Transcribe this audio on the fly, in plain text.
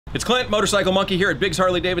It's Clint, Motorcycle Monkey here at Biggs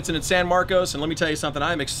Harley-Davidson in San Marcos, and let me tell you something,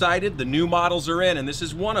 I'm excited. The new models are in, and this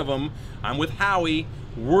is one of them. I'm with Howie.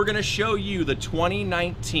 We're gonna show you the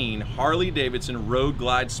 2019 Harley-Davidson Road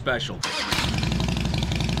Glide Special.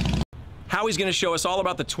 Howie's gonna show us all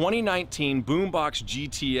about the 2019 Boombox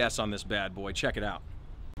GTS on this bad boy. Check it out.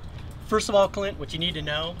 First of all, Clint, what you need to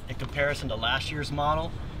know in comparison to last year's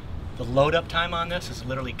model, the load up time on this is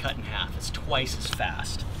literally cut in half. It's twice as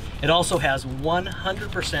fast. It also has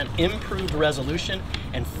 100% improved resolution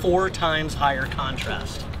and 4 times higher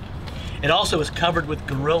contrast. It also is covered with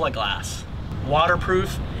Gorilla Glass,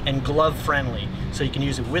 waterproof and glove friendly, so you can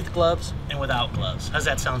use it with gloves and without gloves. How's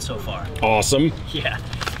that sound so far? Awesome. Yeah.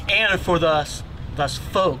 And for thus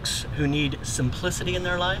folks who need simplicity in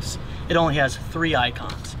their lives, it only has 3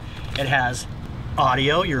 icons. It has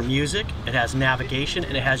audio, your music, it has navigation,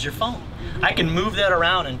 and it has your phone. I can move that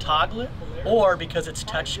around and toggle it, or because it's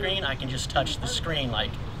touchscreen, I can just touch the screen like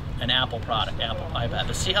an Apple product, Apple iPad.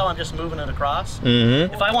 But see how I'm just moving it across?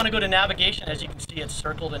 Mm-hmm. If I want to go to navigation, as you can see, it's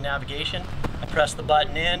circled in navigation. I press the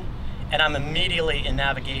button in, and I'm immediately in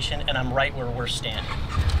navigation, and I'm right where we're standing.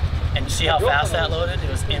 And see how fast that loaded? It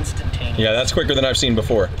was instantaneous. Yeah, that's quicker than I've seen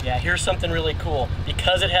before. Yeah, here's something really cool.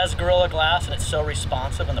 Because it has Gorilla Glass and it's so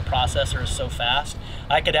responsive and the processor is so fast,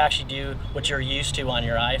 I could actually do what you're used to on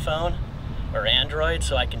your iPhone or Android,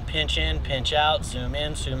 so I can pinch in, pinch out, zoom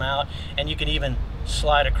in, zoom out, and you can even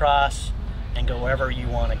slide across and go wherever you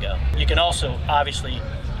want to go. You can also obviously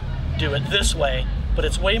do it this way, but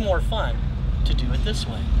it's way more fun to do it this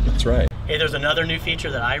way. That's right. Hey, there's another new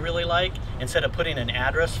feature that I really like. Instead of putting an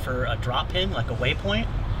address for a drop pin, like a waypoint,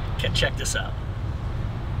 check this out.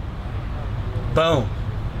 Boom.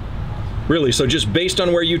 Really, so just based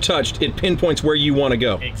on where you touched, it pinpoints where you want to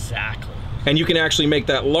go. Exactly. And you can actually make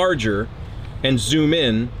that larger and zoom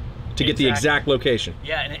in to get the exact location.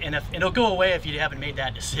 Yeah, and it'll go away if you haven't made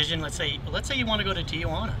that decision. Let's say you want to go to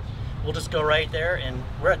Tijuana. We'll just go right there, and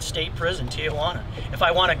we're at State Prison, Tijuana. If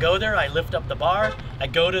I want to go there, I lift up the bar, I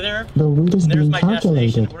go to there, and there's my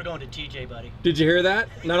destination. We're going to TJ, buddy. Did you hear that?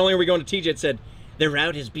 Not only are we going to TJ, it said, the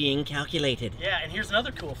route is being calculated. Yeah, and here's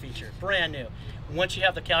another cool feature, brand new. Once you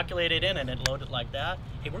have the calculated in and it loaded like that,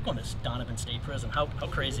 hey, we're going to Donovan State Prison. How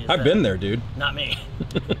crazy is that? I've been there, dude. Not me.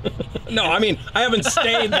 No, I mean, I haven't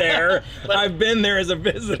stayed there. But I've been there as a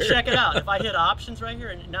visitor. Check it out. If I hit options right here,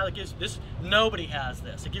 and now it gives this, nobody has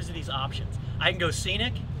this. It gives you these options. I can go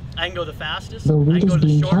scenic, I can go the fastest, I can go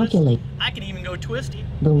the shortest, I can even go twisty,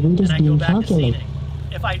 and I can go back to scenic.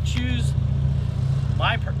 If I choose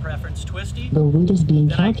my preference, twisty,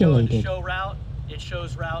 then I go and show route, it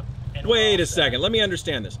shows route. And wait a second, let me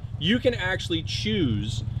understand this. You can actually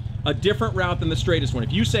choose a different route than the straightest one.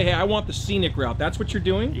 If you say, hey, I want the scenic route, that's what you're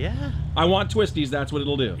doing? Yeah. I want twisties, that's what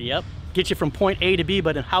it'll do. Yep. Get you from point A to B,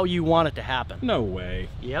 but in how you want it to happen. No way.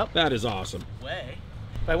 Yep. That is awesome. Way.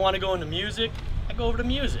 If I want to go into music, I go over to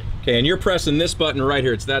music. Okay, and you're pressing this button right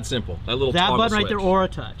here. It's that simple. That little toggle button switch. right there, or a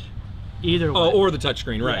touch. Either way. Oh, or the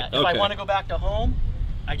touchscreen, right. Yeah. If I want to go back to home,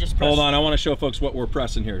 I just press. Hold on, I want to show folks what we're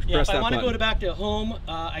pressing here. Yeah, press if I want button. to go back to home,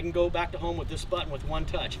 I can go back to home with this button with one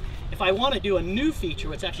touch. If I want to do a new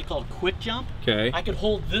feature, it's actually called Quick Jump. Okay. I could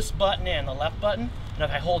hold this button in, the left button, and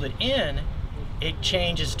if I hold it in, it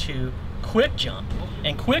changes to Quick Jump.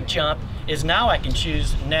 And Quick Jump is now I can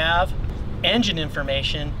choose nav, engine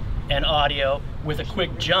information, and audio with a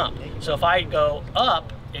quick jump. So if I go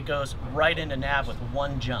up, it goes right into nav with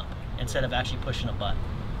one jump instead of actually pushing a button.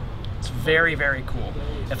 It's very, very cool.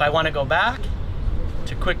 If I want to go back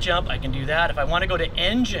to quick jump, I can do that. If I want to go to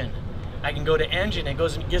engine, I can go to engine. It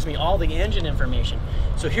goes and gives me all the engine information.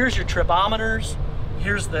 So here's your tripometers.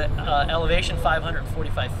 Here's the elevation,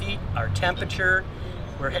 545 feet, our temperature.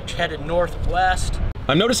 We're headed northwest.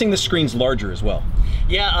 I'm noticing the screen's larger as well.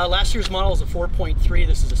 Yeah, last year's model is a 4.3,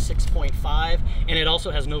 this is a 6.5, and it also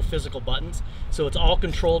has no physical buttons. So it's all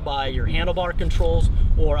controlled by your handlebar controls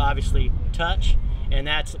or obviously touch. And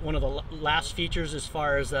that's one of the last features as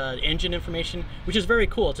far as engine information, which is very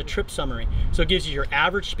cool. It's a trip summary. So it gives you your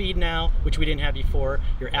average speed now, which we didn't have before,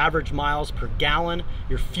 your average miles per gallon,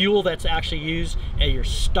 your fuel that's actually used, and your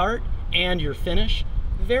start and your finish.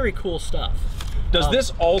 Very cool stuff. Does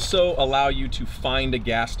this also allow you to find a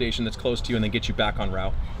gas station that's close to you and then get you back on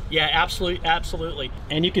route? Yeah, absolutely.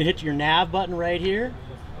 And you can hit your nav button right here,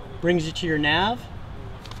 brings you to your nav,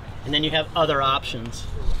 and then you have other options.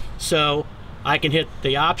 So I can hit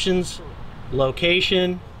the options,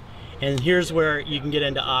 location, and here's where you can get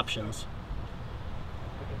into options.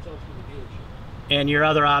 And your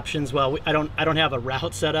other options, well, I don't have a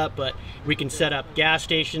route set up, but we can set up gas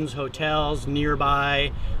stations, hotels,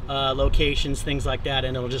 nearby locations, things like that,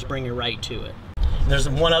 and it'll just bring you right to it. There's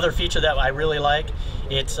one other feature that I really like.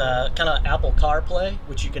 It's kind of Apple CarPlay,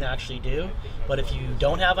 which you can actually do. But if you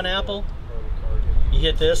don't have an Apple, you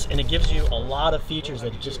hit this and it gives you a lot of features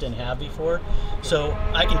that it just didn't have before. So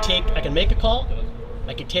I can make a call,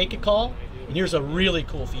 I can take a call, and here's a really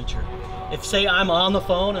cool feature. If say I'm on the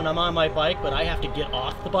phone and I'm on my bike, but I have to get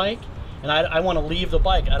off the bike, and I want to leave the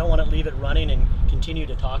bike, I don't want to leave it running and continue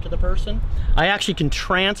to talk to the person, I actually can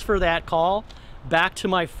transfer that call back to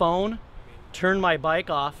my phone, turn my bike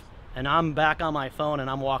off, and I'm back on my phone and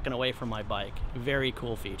I'm walking away from my bike. Very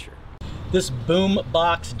cool feature. This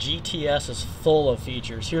Boombox GTS is full of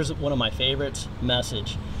features. Here's one of my favorites,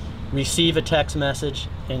 message. Receive a text message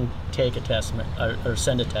and take a text or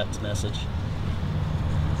send a text message.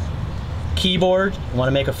 Keyboard, you want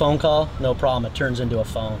to make a phone call? No problem, it turns into a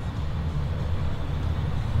phone.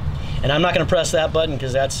 And I'm not going to press that button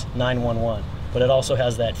because that's 911, but it also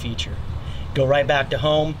has that feature. Go right back to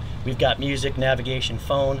home. We've got music, navigation,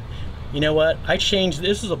 phone. You know what? I changed,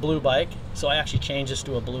 this is a blue bike, so I actually changed this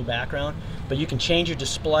to a blue background, but you can change your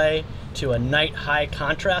display to a night high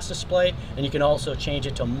contrast display, and you can also change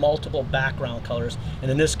it to multiple background colors.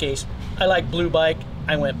 And in this case, I like blue bike,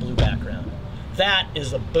 I went blue background. That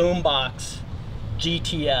is the Boombox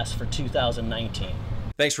GTS for 2019.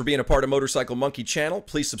 Thanks for being a part of Motorcycle Monkey channel.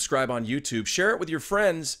 Please subscribe on YouTube, share it with your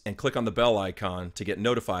friends, and click on the bell icon to get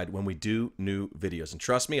notified when we do new videos. And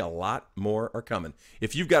trust me, a lot more are coming.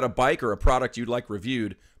 If you've got a bike or a product you'd like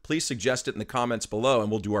reviewed, please suggest it in the comments below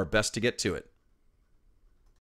and we'll do our best to get to it.